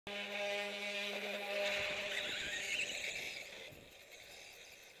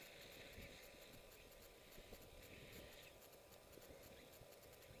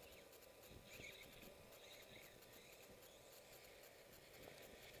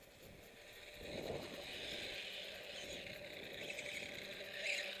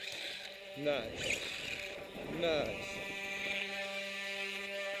Nice. Nice.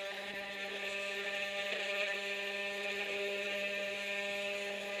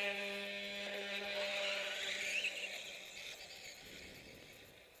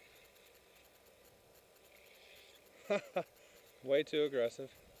 Way too aggressive.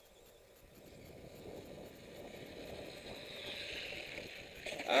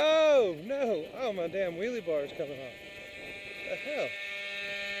 Oh, no. Oh, my damn wheelie bar is coming off. What the hell?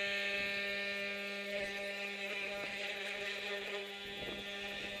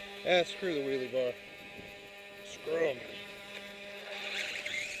 Ah, screw the wheelie bar. Screw them.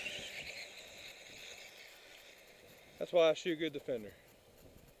 That's why I shoot good defender.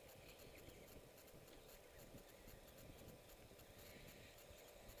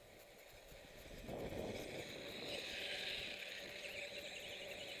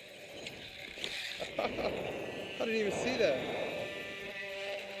 I didn't even see that.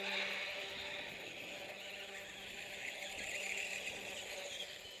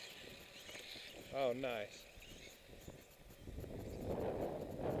 Oh, nice.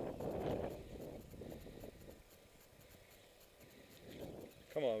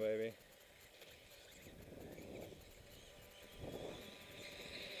 Come on, baby.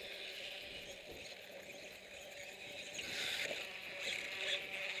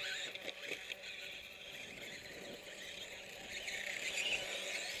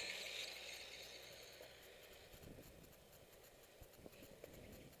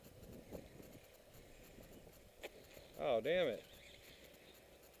 Oh, damn it.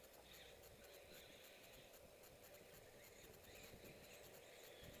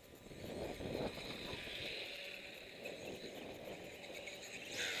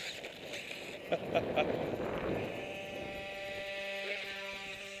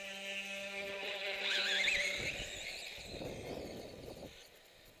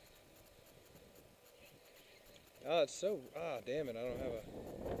 Oh, it's so, damn it, I don't have a,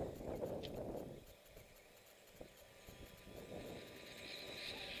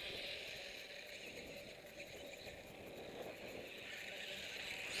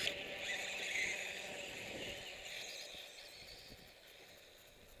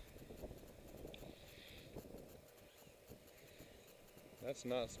 that's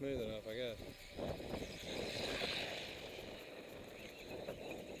not smooth enough, I guess.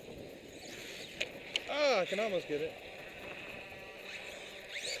 Ah, I can almost get it.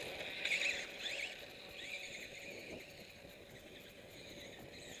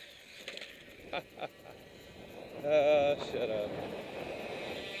 Shut up.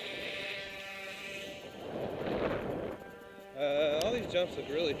 All these jumps look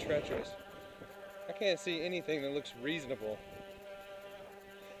really treacherous. I can't see anything that looks reasonable.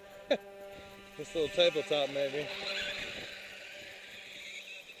 This little tabletop, maybe.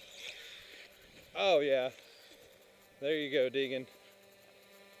 Oh, yeah. There you go, Deegan.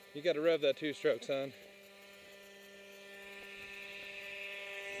 You gotta rev that two-stroke, son.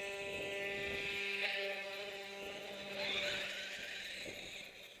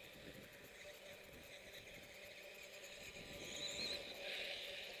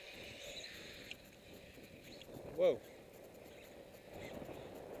 Whoa.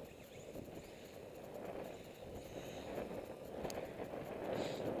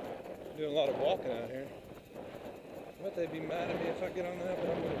 Doing a lot of walking out here. I bet they'd be mad at me if I get on that, but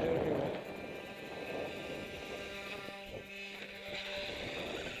I'm gonna do it anyway.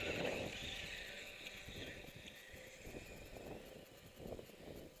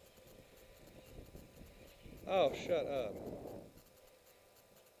 Oh, shut up.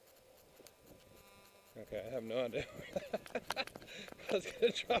 Okay, I have no idea. I was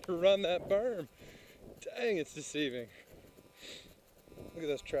gonna try to run that berm. Dang, it's deceiving. Look at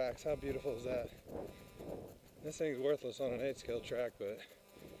those tracks, how beautiful is that? This thing's worthless on an 8-scale track, but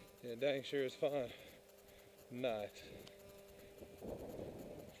yeah, dang sure is fun. Nice.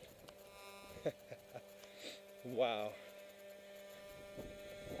 Wow.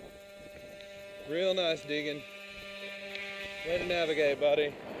 Real nice, Deegan. Way to navigate,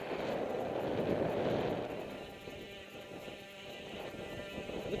 buddy.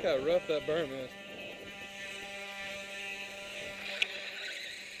 Look how rough that berm is.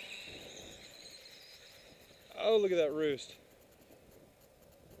 Oh, look at that roost.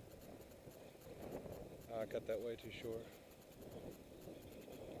 Oh, I cut that way too short.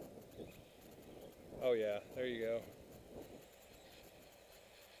 Oh yeah, there you go.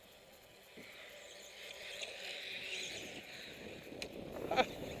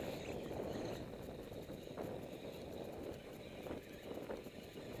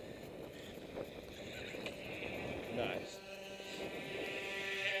 Nice.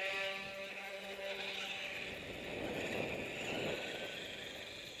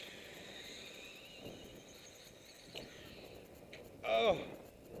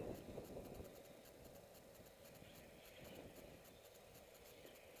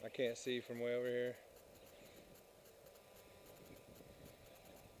 can't see from way over here.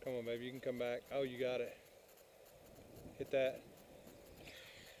 Come on, baby, you can come back. Oh, you got it. Hit that.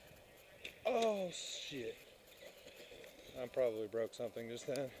 Oh, shit. I probably broke something just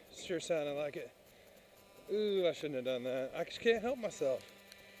then. Sure sounded like it. Ooh, I shouldn't have done that. I just can't help myself.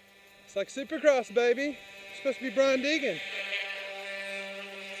 It's like Supercross, baby. You're supposed to be Brian Deegan.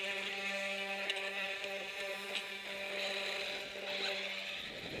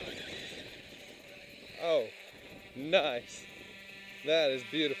 Oh, nice. That is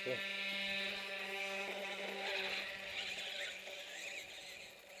beautiful.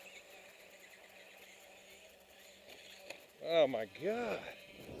 Oh my God.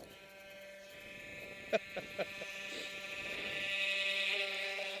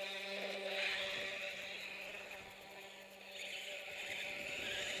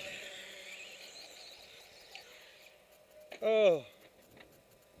 Oh.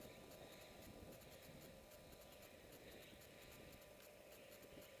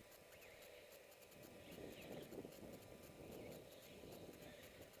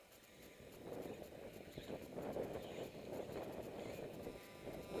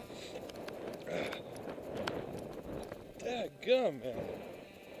 Dadgum, man.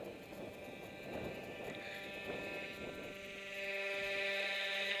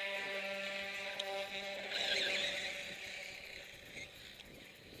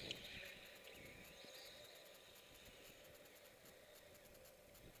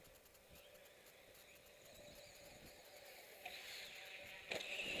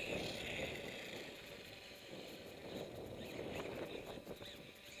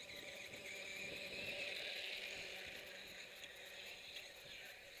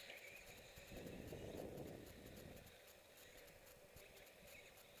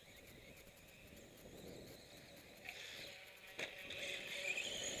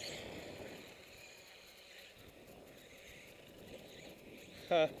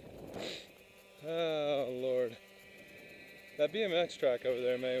 Huh. Oh, Lord. That BMX track over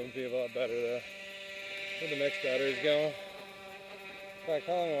there may be a lot better, though. Where the mix battery's going. In fact,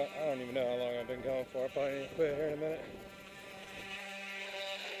 how long, I don't even know how long I've been going for. I probably need to quit here in a minute.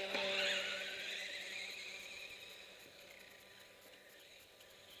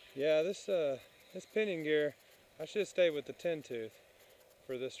 Yeah, this pinion gear, I should stay with the 10 tooth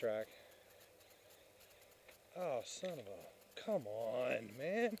for this track. Oh, son of a, come on,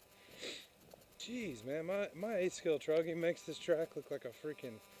 man. Jeez, man, my 8-skill trucking makes this track look like a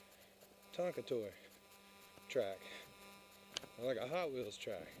freaking Tonka toy track. Or like a Hot Wheels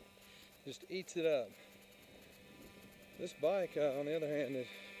track. Just eats it up. This bike, on the other hand, it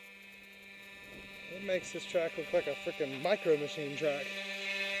makes this track look like a freaking Micro Machine track.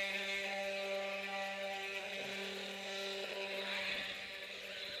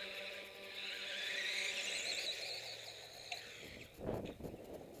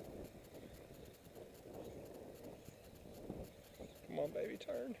 Come on, baby,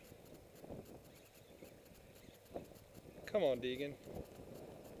 turn. Come on, Deegan.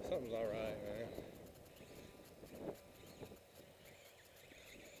 Something's alright, man.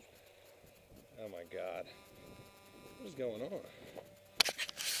 Oh my God. What is going on?